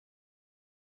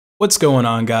What's going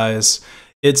on, guys?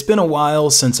 It's been a while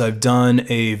since I've done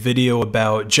a video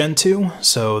about Gentoo,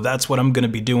 so that's what I'm going to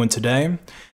be doing today.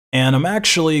 And I'm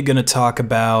actually going to talk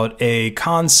about a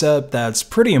concept that's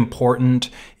pretty important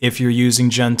if you're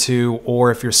using Gentoo or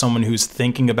if you're someone who's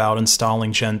thinking about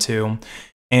installing Gentoo,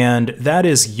 and that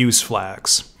is use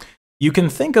flags. You can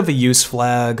think of a use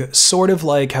flag sort of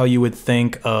like how you would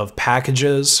think of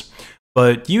packages,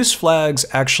 but use flags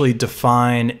actually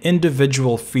define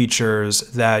individual features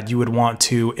that you would want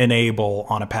to enable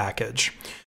on a package.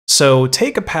 So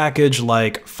take a package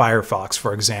like Firefox,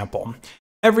 for example.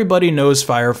 Everybody knows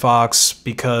Firefox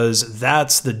because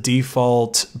that's the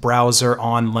default browser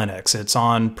on Linux. It's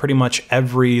on pretty much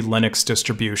every Linux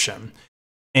distribution.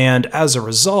 And as a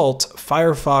result,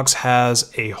 Firefox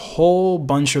has a whole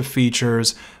bunch of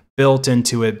features built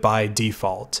into it by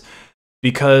default.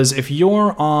 Because if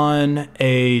you're on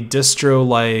a distro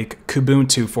like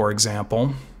Ubuntu, for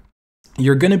example,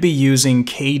 you're going to be using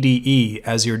KDE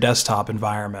as your desktop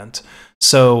environment.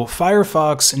 So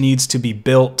Firefox needs to be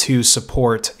built to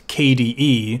support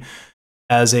KDE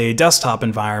as a desktop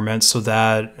environment so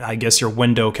that I guess your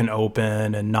window can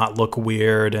open and not look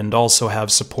weird, and also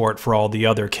have support for all the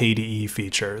other KDE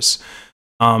features.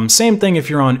 Same thing if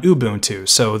you're on Ubuntu,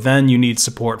 so then you need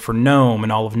support for GNOME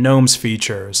and all of GNOME's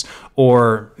features,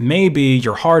 or maybe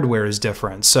your hardware is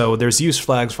different, so there's use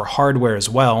flags for hardware as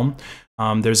well.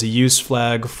 There's a use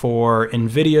flag for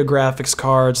NVIDIA graphics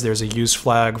cards, there's a use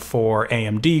flag for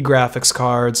AMD graphics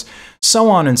cards, so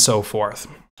on and so forth.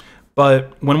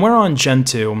 But when we're on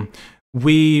Gentoo,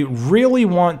 we really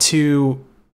want to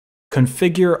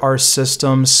configure our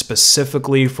system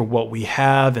specifically for what we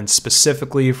have and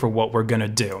specifically for what we're going to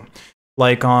do.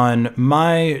 Like on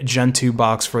my Gentoo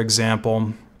box, for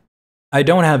example, I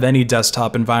don't have any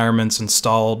desktop environments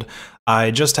installed.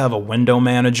 I just have a window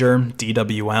manager,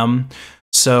 DWM.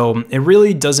 So it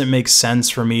really doesn't make sense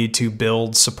for me to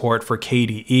build support for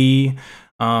KDE.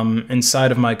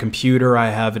 Inside of my computer,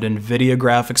 I have an NVIDIA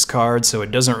graphics card, so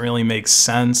it doesn't really make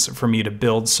sense for me to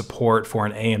build support for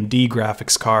an AMD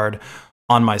graphics card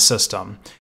on my system.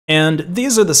 And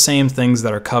these are the same things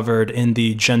that are covered in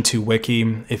the Gentoo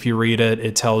wiki. If you read it,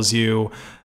 it tells you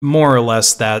more or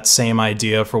less that same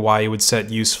idea for why you would set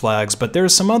use flags, but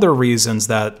there's some other reasons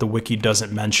that the wiki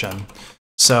doesn't mention.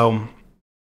 So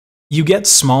you get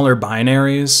smaller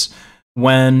binaries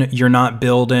when you're not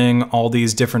building all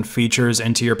these different features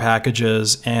into your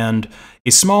packages, and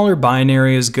a smaller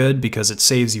binary is good because it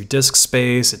saves you disk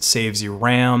space, it saves you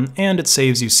RAM, and it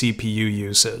saves you CPU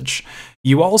usage.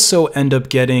 You also end up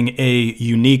getting a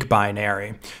unique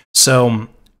binary. So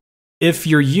if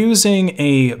you're using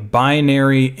a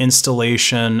binary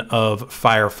installation of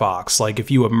Firefox, like if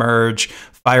you merge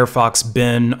Firefox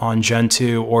bin on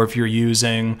Gentoo, or if you're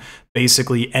using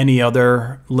basically any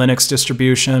other Linux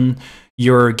distribution,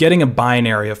 you're getting a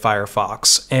binary of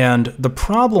Firefox. And the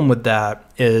problem with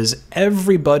that is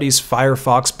everybody's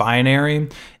Firefox binary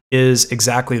is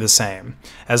exactly the same.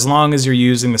 As long as you're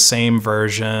using the same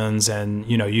versions and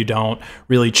you don't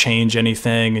really change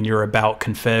anything and you're about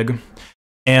config.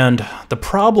 And the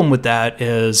problem with that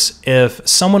is if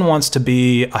someone wants to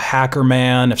be a hacker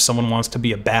man, if someone wants to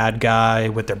be a bad guy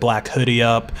with their black hoodie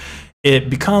up,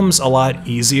 it becomes a lot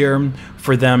easier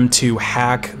for them to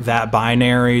hack that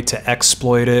binary, to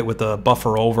exploit it with a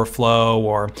buffer overflow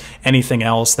or anything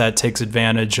else that takes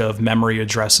advantage of memory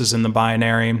addresses in the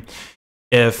binary,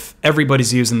 if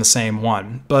everybody's using the same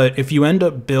one. But if you end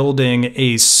up building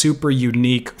a super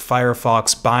unique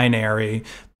Firefox binary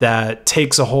that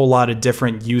takes a whole lot of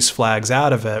different use flags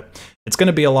out of it, it's going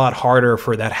to be a lot harder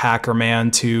for that hacker man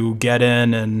to get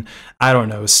in and, I don't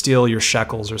know, steal your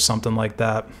shekels or something like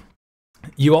that.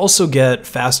 You also get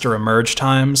faster emerge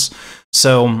times.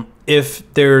 So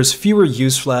if there's fewer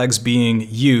use flags being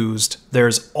used,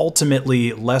 there's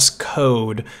ultimately less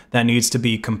code that needs to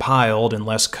be compiled, and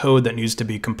less code that needs to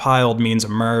be compiled means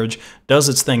emerge does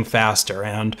its thing faster.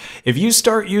 And if you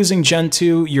start using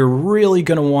Gentoo, you're really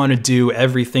going to want to do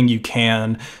everything you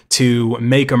can to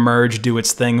make emerge do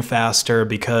its thing faster,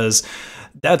 because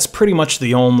that's pretty much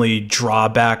the only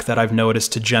drawback that I've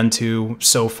noticed to Gentoo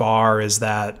so far, is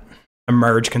that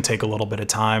emerge can take a little bit of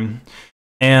time.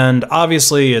 And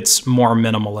obviously it's more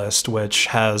minimalist, which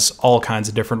has all kinds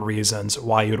of different reasons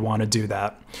why you'd want to do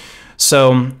that.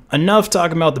 So enough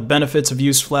talking about the benefits of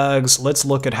use flags, let's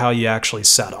look at how you actually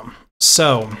set them.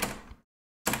 So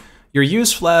your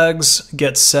use flags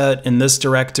get set in this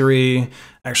directory.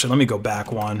 Actually, let me go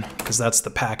back one, because that's the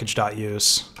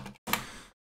package.use.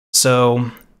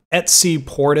 So etc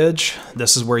portage,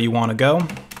 this is where you want to go.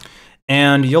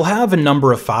 And you'll have a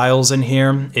number of files in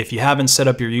here. If you haven't set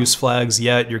up your use flags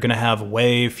yet, you're gonna have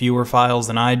way fewer files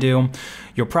than I do.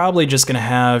 You're probably just gonna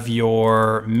have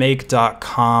your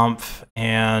make.conf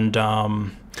and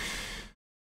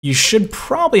you should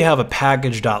probably have a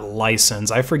package.license.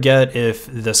 I forget if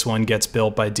this one gets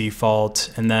built by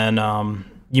default, and then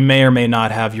you may or may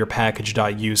not have your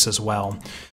package.use as well.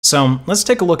 So let's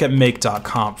take a look at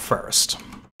make.conf first.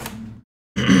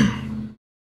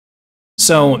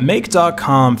 So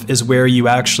make.conf is where you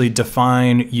actually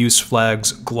define use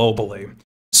flags globally.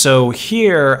 So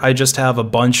here I just have a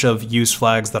bunch of use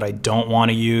flags that I don't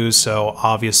want to use. So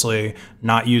obviously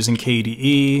not using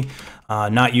KDE,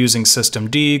 not using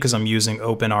systemd because I'm using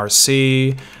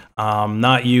OpenRC,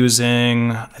 not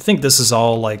using, I think this is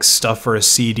all like stuff for a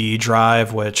CD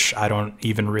drive, which I don't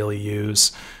even really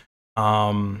use.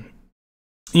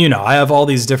 You know, I have all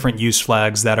these different use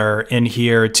flags that are in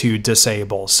here to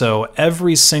disable. So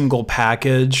every single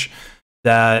package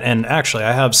that, and actually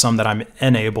I have some that I'm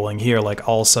enabling here, like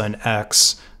ALSA and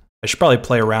X. I should probably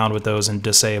play around with those and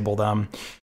disable them.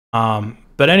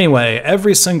 But anyway,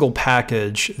 every single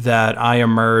package that I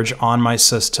emerge on my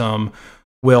system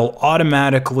will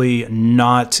automatically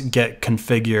not get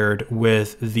configured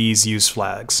with these use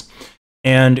flags.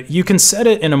 And you can set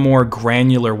it in a more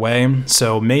granular way.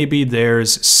 So maybe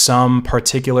there's some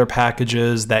particular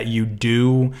packages that you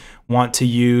do want to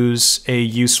use a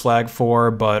use flag for,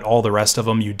 but all the rest of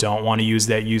them you don't want to use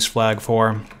that use flag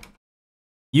for.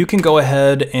 You can go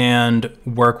ahead and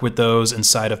work with those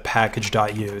inside of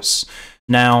package.use.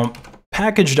 Now,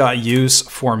 package.use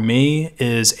for me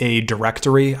is a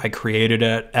directory. I created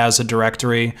it as a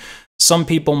directory. Some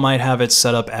people might have it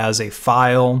set up as a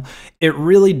file. It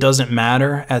really doesn't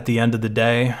matter at the end of the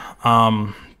day.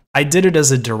 I did it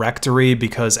as a directory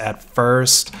because at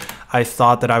first I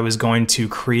thought that I was going to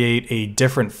create a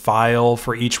different file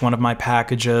for each one of my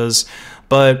packages,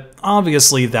 but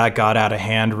obviously that got out of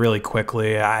hand really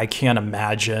quickly. I can't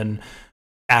imagine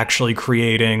actually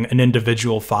creating an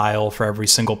individual file for every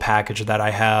single package that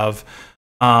I have.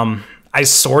 I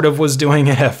sort of was doing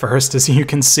it at first, as you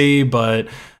can see, but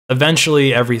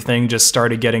eventually everything just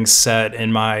started getting set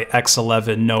in my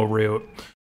X11 no root.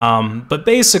 But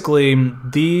basically,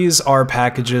 these are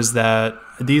packages that,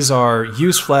 these are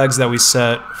use flags that we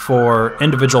set for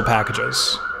individual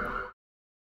packages.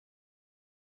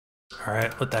 All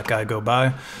right, let that guy go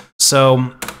by.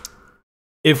 So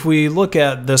if we look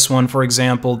at this one, for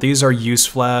example, these are use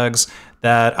flags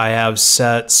that I have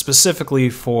set specifically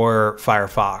for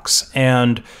Firefox.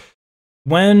 And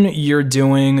when you're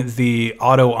doing the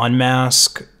auto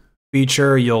unmask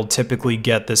feature, you'll typically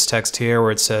get this text here where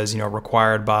it says, you know,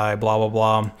 required by blah, blah,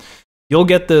 blah. You'll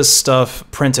get this stuff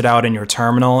printed out in your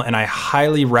terminal, and I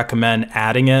highly recommend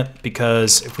adding it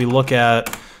because if we look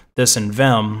at this in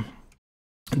Vim,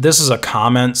 this is a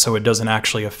comment, so it doesn't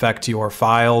actually affect your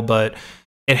file, but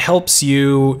it helps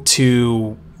you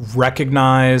to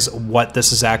recognize what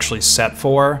this is actually set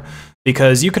for.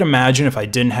 Because you could imagine if I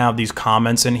didn't have these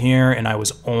comments in here and I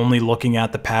was only looking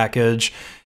at the package,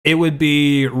 it would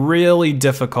be really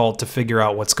difficult to figure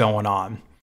out what's going on.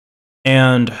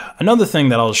 And another thing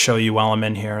that I'll show you while I'm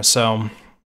in here, so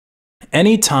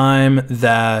anytime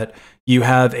that you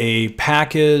have a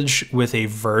package with a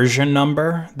version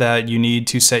number that you need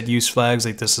to set use flags,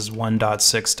 like this is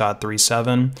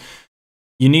 1.6.37,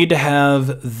 you need to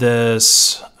have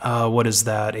this, what is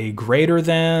that, a greater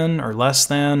than or less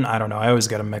than? I don't know, I always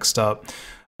get them mixed up.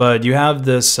 But you have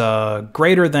this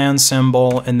greater than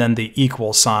symbol and then the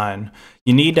equal sign.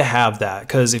 You need to have that,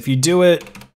 because if you do it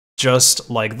just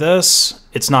like this,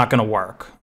 it's not gonna work.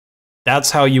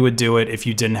 That's how you would do it if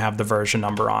you didn't have the version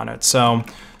number on it. So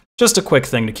just a quick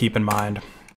thing to keep in mind.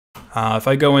 If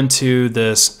I go into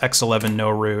this X11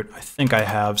 no root, I think I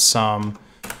have some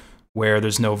where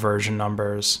there's no version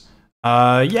numbers.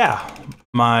 Yeah,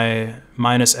 my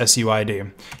 -SUID.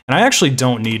 And I actually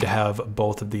don't need to have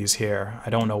both of these here. I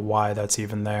don't know why that's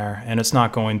even there. And it's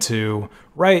not going to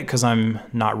write because I'm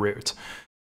not root.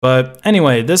 But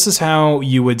anyway, this is how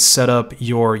you would set up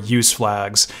your use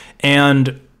flags.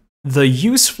 And the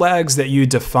use flags that you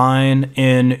define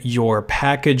in your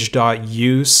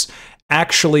package.use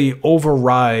actually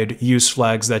override use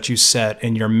flags that you set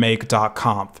in your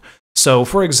make.conf. So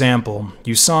for example,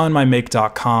 you saw in my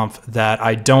make.conf that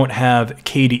I don't have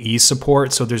KDE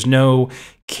support, so there's no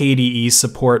KDE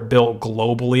support built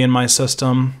globally in my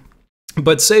system.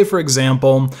 But say for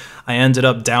example, I ended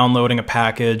up downloading a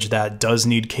package that does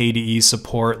need KDE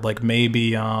support, like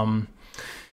maybe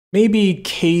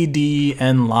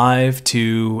KDN Live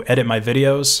to edit my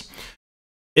videos.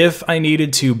 If I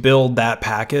needed to build that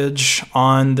package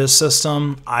on this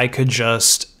system, I could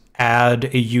just add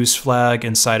a use flag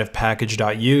inside of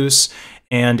package.use.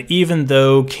 And even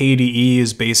though KDE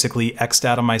is basically X'd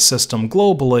out of my system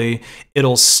globally,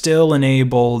 it'll still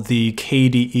enable the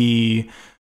KDE,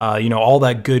 all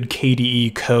that good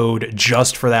KDE code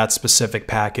just for that specific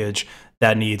package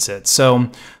that needs it.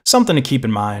 So something to keep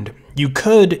in mind. You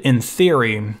could, in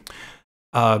theory,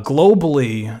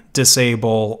 globally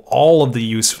disable all of the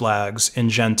use flags in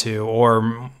Gentoo,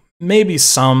 or maybe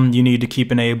some you need to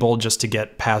keep enabled just to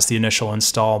get past the initial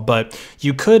install, but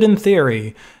you could, in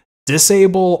theory,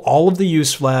 disable all of the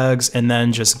use flags and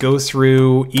then just go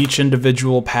through each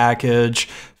individual package,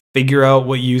 figure out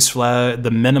what use flag,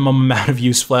 the minimum amount of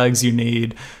use flags you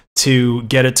need to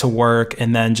get it to work,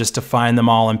 and then just define them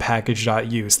all in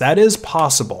package.use. That is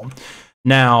possible.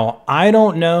 Now, I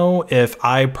don't know if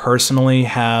I personally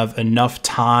have enough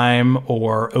time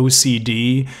or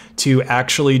OCD to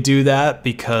actually do that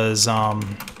because,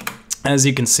 as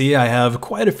you can see, I have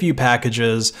quite a few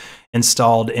packages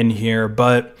installed in here,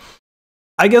 but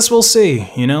I guess we'll see.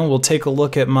 We'll take a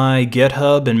look at my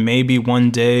GitHub, and maybe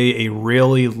one day a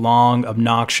really long,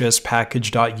 obnoxious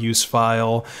package.use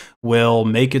file will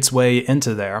make its way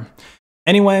into there.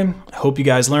 Anyway, I hope you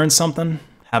guys learned something.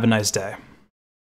 Have a nice day.